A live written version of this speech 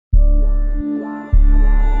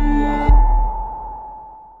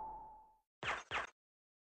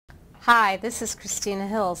Hi, this is Christina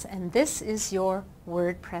Hills, and this is your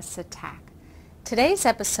WordPress attack. Today's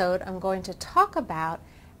episode, I'm going to talk about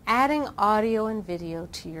adding audio and video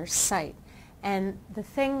to your site. And the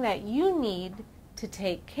thing that you need to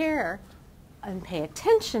take care and pay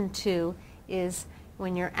attention to is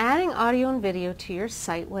when you're adding audio and video to your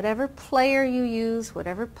site, whatever player you use,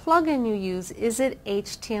 whatever plugin you use, is it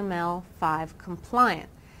HTML5 compliant?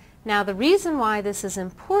 Now, the reason why this is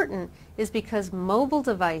important is because mobile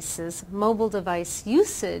device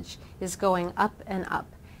usage is going up and up.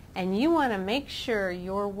 And you want to make sure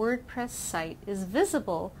your WordPress site is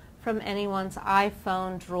visible from anyone's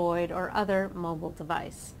iPhone, Droid, or other mobile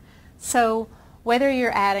device. So whether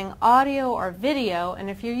you're adding audio or video,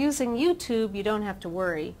 and if you're using YouTube, you don't have to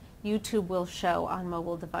worry. YouTube will show on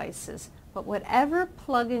mobile devices. But whatever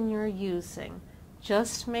plugin you're using,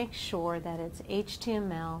 just make sure that it's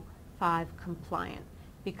HTML5 compliant,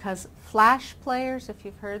 because Flash players, if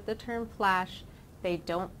you've heard the term Flash, they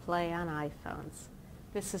don't play on iPhones.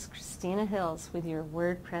 This is Christina Hills with your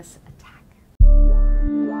WordPress attack.